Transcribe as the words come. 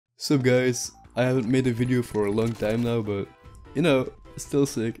Sup guys, I haven't made a video for a long time now, but you know, still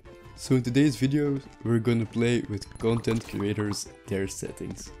sick. So in today's video, we're gonna play with content creators, their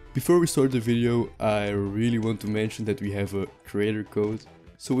settings. Before we start the video, I really want to mention that we have a creator code.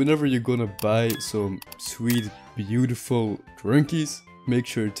 So whenever you're gonna buy some sweet, beautiful crunkies, make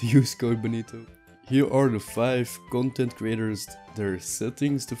sure to use code Benito. Here are the 5 content creators, their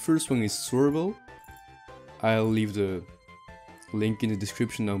settings. The first one is Sorbel. I'll leave the link in the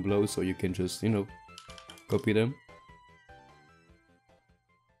description down below so you can just, copy them.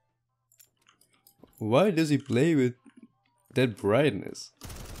 Why does he play with that brightness?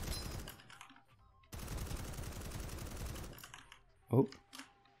 Oh.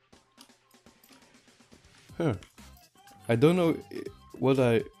 Huh. I don't know what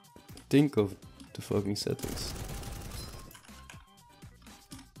I think of the fucking settings.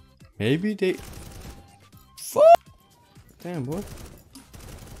 Maybe they... Fuck! Damn, what?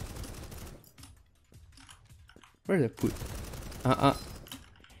 Where did I put?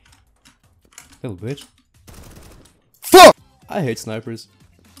 Little bitch. Fuck! I hate snipers.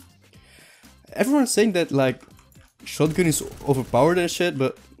 Everyone's saying that like shotgun is overpowered and shit,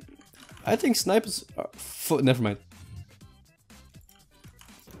 but I think snipers are never mind.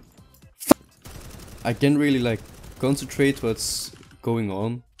 I can't really like concentrate what's going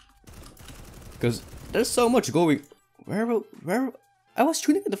on because there's so much going. Where I was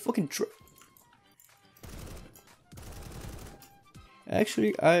shooting at the fucking truck.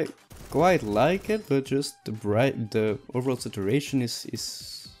 Actually, I quite like it, but just the overall saturation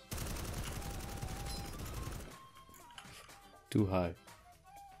is too high.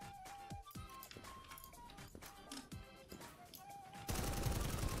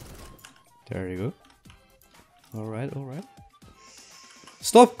 There you go. Alright.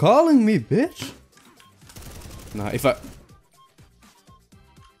 Stop calling me, bitch! Nah, if I...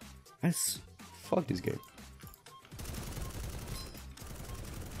 Fuck this game.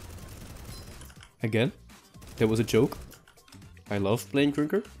 Again, that was a joke. I love playing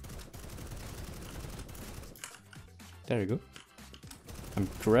KRUNKER. There you go. I'm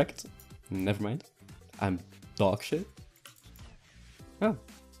correct. Never mind. I'm dog shit. Oh.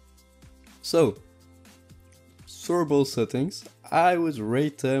 So, Sorbel settings. I would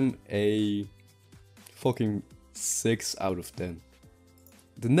rate them a fucking 6 out of 10.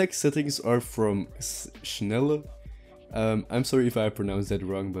 The next settings are from Schnelle. I'm sorry if I pronounced that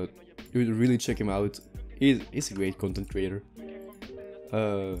wrong, but you would really check him out. He's a great content creator.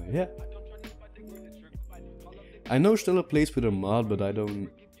 Yeah. I know Schnelle plays with a mod, but I don't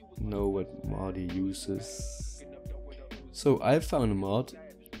know what mod he uses. So I found a mod.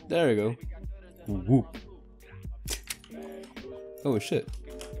 There you go. Whoop. Oh shit.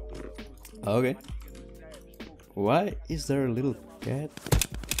 Okay. Why is there a little cat?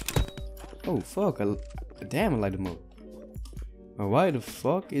 Oh fuck, damn I like the mode. Why the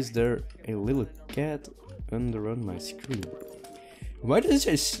fuck is there a little cat on my screen? Why does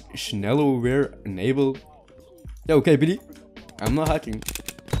it say Schnellware enable? Yeah, okay, BD. I'm not hacking.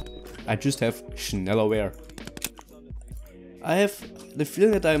 I just have Schnellware. I have the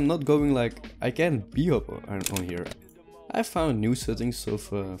feeling that I'm not going like... I can't be up on here. I found new settings of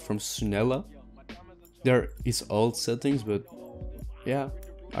from Schnelle. There is old settings, but yeah,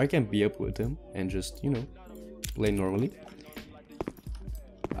 I can be up with them and just, play normally.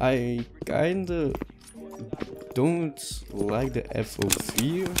 I kinda don't like the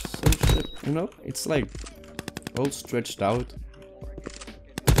FOV or some shit, It's like all stretched out.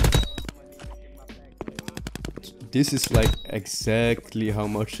 This is like exactly how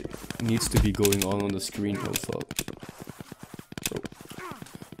much needs to be going on the screen. Oh fuck. Oh.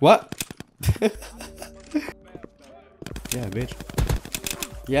 What? Yeah, bitch.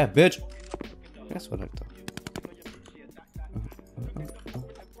 Yeah, bitch. That's what I thought.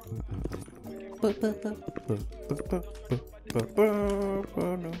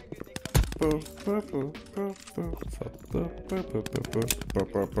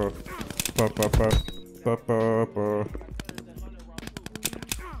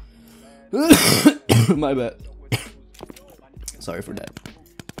 My bad. Sorry for that.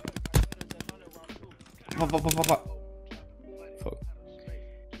 Fuck.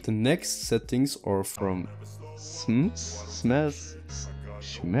 The next settings are from Smash.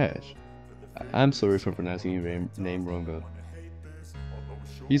 I'm sorry for pronouncing your name wrong, but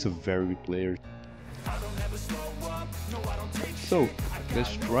he's a very good player. So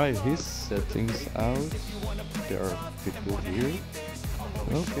let's try his settings out. There are people here.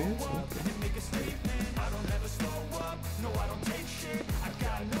 Okay.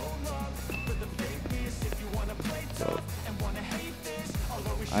 So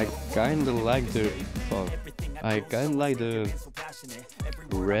I kinda like the fuck. I kinda like the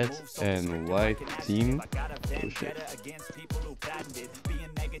red and white theme. Oh shit.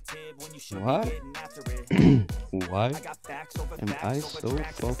 Why? Why am I so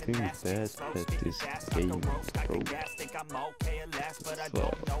fucking bad at this game, bro?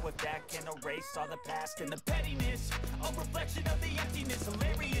 Fuck.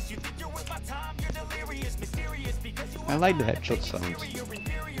 I like the headshot sounds.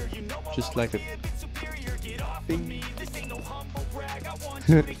 Just like a ping.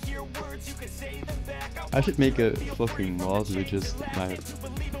 I should make a fucking mod with just my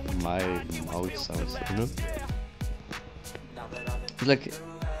mouth sounds, you know? It's like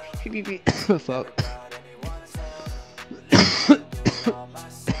fuck.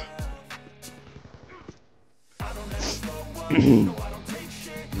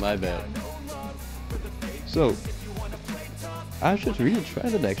 My bad. So I should really try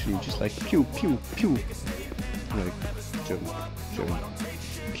that actually, just like pew pew pew. Like jump, jump,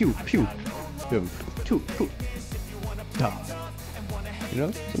 pew pew, jump, pew pew. You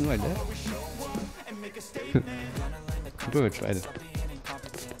know, something like that. I'm gonna try that.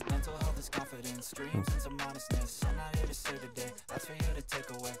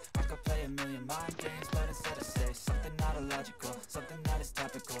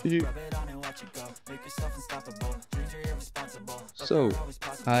 So,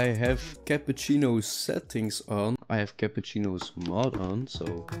 I have Cappuccino's settings on. I have Cappuccino's mod on,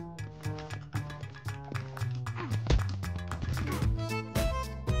 so...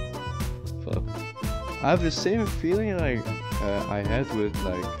 Fuck. I have the same feeling like I had with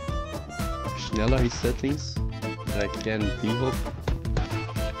like schneller settings, that I can d-hop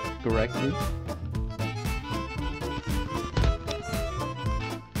correctly.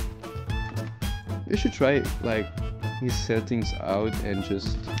 You should try like these settings out and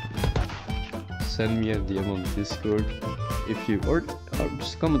just send me a DM on Discord if you, or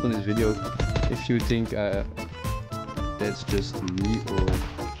just comment on this video if you think that's just me or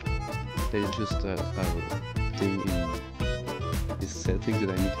there's just a thing in these settings that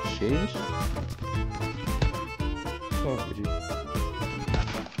I need to change. Oh,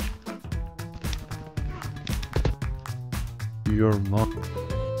 you're not.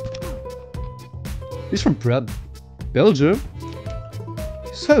 He's from Belgium?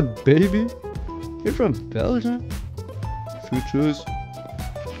 Is that a baby? You're from Belgium? Futures.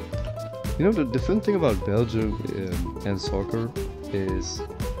 You know, the fun thing about Belgium and soccer is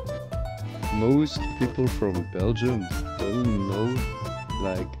most people from Belgium don't know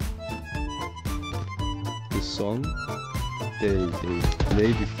like the song they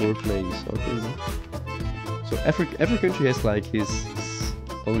play before playing soccer, you know? So every country has like his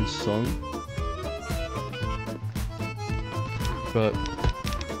own song. But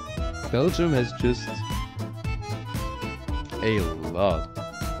Belgium has just a lot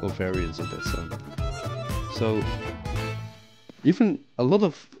of variants of that song. So even a lot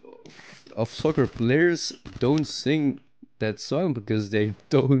of soccer players don't sing that song because they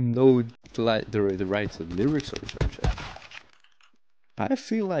don't know the right lyrics or something. I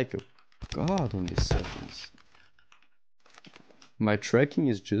feel like a god on these settings. My tracking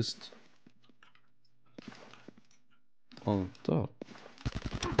is just on top.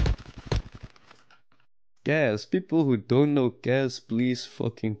 Gas, people who don't know Gas, please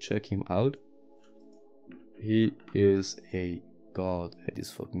fucking check him out. He is a god at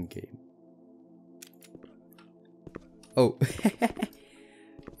this fucking game. Oh,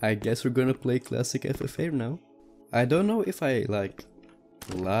 I guess we're gonna play classic FFA now. I don't know if I like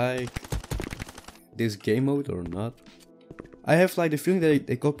this game mode or not. I have like the feeling that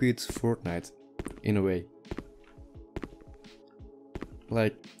they copied Fortnite in a way.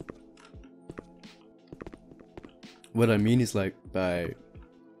 Like, what I mean is like by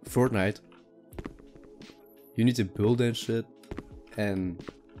Fortnite, you need to build and shit, and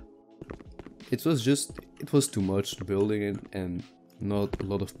it was too much building and not a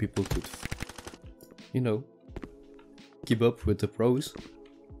lot of people could, you know, keep up with the pros.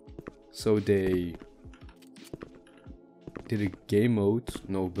 So they did a game mode,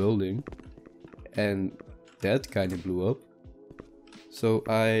 no building, and that kind of blew up. So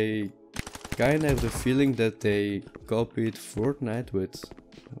I kinda have the feeling that they copied Fortnite with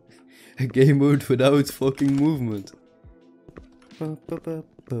a game mode without fucking movement.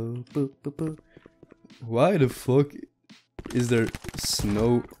 Why the fuck is there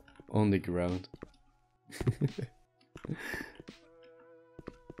snow on the ground?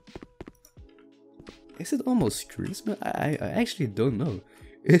 Is it almost Christmas? I actually don't know.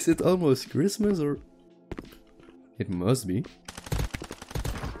 Is it almost Christmas or... It must be.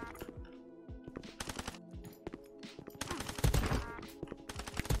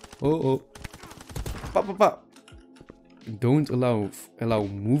 Oh. Pop, pop, pop. Don't allow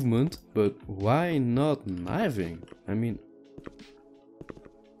movement, but why not knifing? I mean,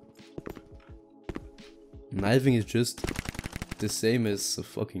 knifing is just the same as a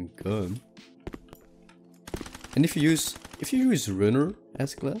fucking gun. And if you use runner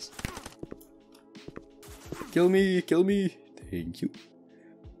as class, kill me, thank you.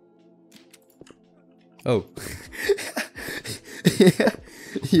 Oh,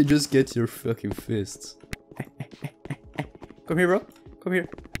 you just get your fucking fists. Come here, bro.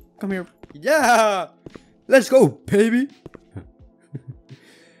 Come here. Yeah! Let's go, baby!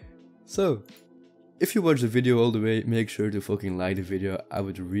 So, if you watch the video all the way, make sure to fucking like the video. I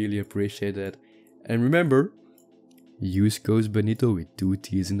would really appreciate that. And remember, use code Benito with 2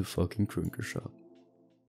 T's in the fucking KRUNKER shop.